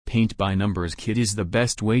Paint by Numbers kit is the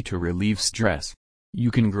best way to relieve stress.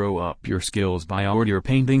 You can grow up your skills by order your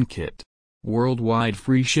painting kit. Worldwide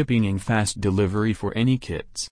free shipping and fast delivery for any kits.